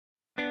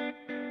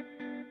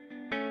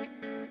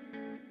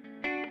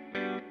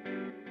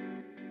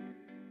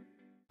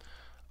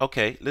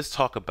Okay, let's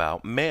talk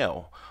about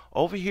mail.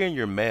 Over here in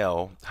your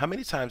mail, how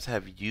many times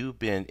have you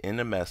been in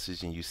a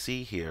message and you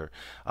see here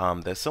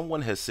that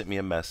someone has sent me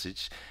a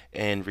message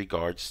in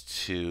regards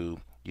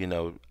to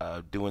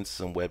doing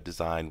some web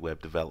design,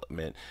 web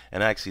development,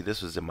 and actually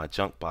this was in my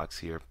junk box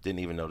here. Didn't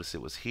even notice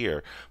it was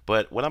here.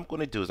 But what I'm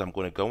going to do is I'm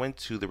going to go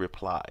into the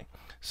reply.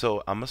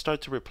 So I'm going to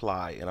start to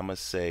reply and I'm going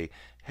to say,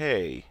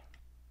 hey,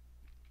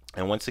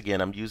 and once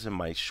again I'm using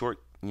my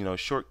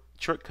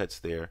shortcuts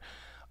there.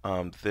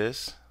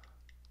 This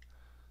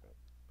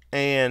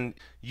and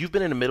you've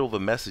been in the middle of a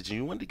message and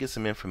you wanted to get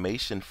some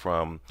information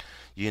from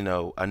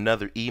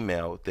another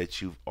email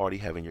that you already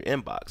have in your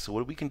inbox. So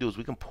what we can do is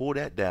we can pull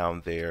that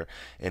down there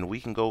and we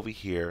can go over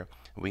here,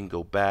 we can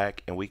go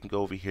back and we can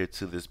go over here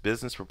to this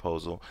business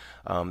proposal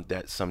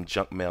that some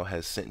junk mail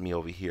has sent me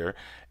over here.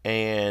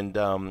 And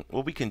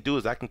what we can do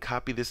is I can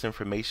copy this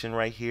information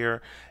right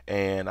here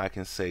and I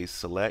can say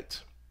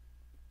select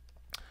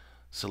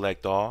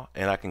all,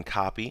 and I can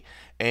copy.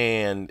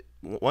 And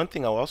one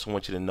thing I also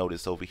want you to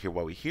notice over here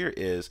while we're here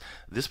is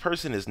this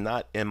person is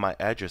not in my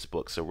address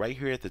book. So right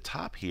here at the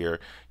top here,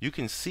 you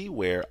can see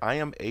where I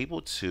am able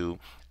to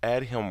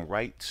add him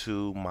right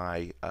to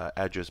my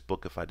address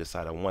book if I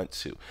decide I want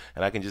to.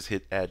 And I can just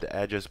hit add to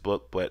address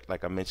book, but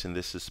like I mentioned,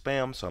 this is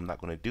spam, so I'm not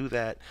going to do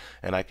that,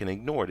 and I can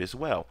ignore it as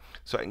well.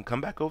 So I can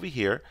come back over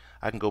here,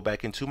 I can go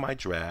back into my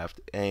draft,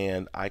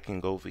 and I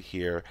can go over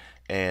here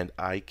and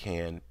I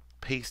can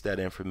paste that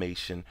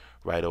information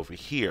right over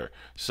here.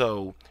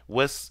 So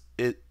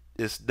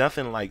it's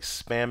nothing like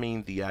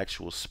spamming the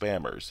actual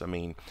spammers. I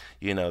mean,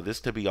 this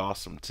could be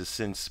awesome to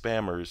send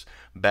spammers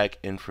back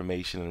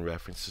information in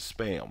reference to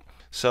spam.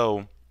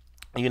 So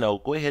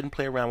go ahead and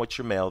play around with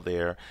your mail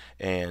there,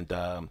 and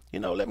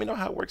let me know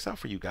how it works out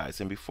for you guys.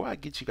 And before I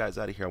get you guys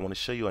out of here, I want to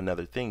show you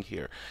another thing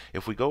here.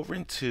 If we go over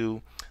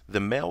into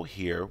the mail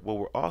here, what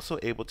we're also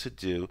able to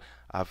do,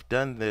 I've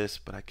done this,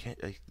 but I can't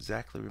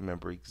exactly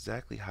remember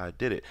exactly how I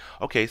did it.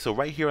 Okay, so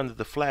right here under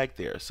the flag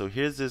there, so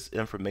here's this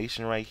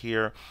information right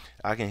here.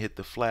 I can hit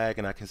the flag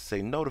and I can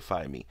say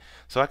notify me.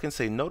 So I can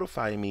say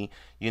notify me.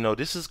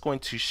 This is going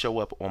to show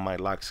up on my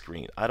lock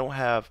screen. I don't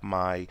have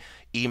my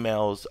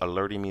emails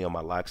alerting me on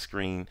my lock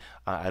screen.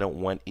 I don't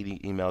want any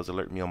emails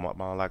alerting me on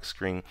my lock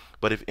screen.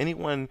 But if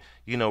anyone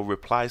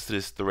replies to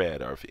this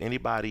thread, or if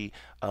anybody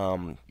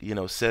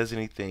says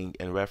anything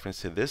in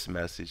reference to this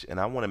message, and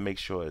I want to make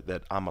sure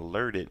that I'm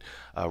alerted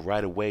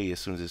right away as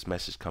soon as this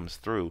message comes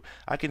through,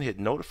 I can hit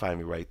notify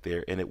me right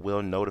there, and it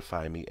will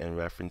notify me in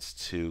reference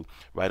to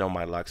right on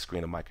my lock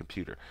screen of my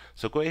computer.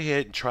 So go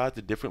ahead and try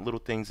the different little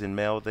things in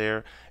mail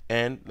there,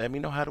 and let me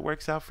know how it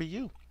works out for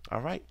you.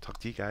 All right, talk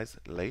to you guys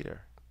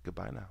later.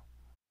 Goodbye now.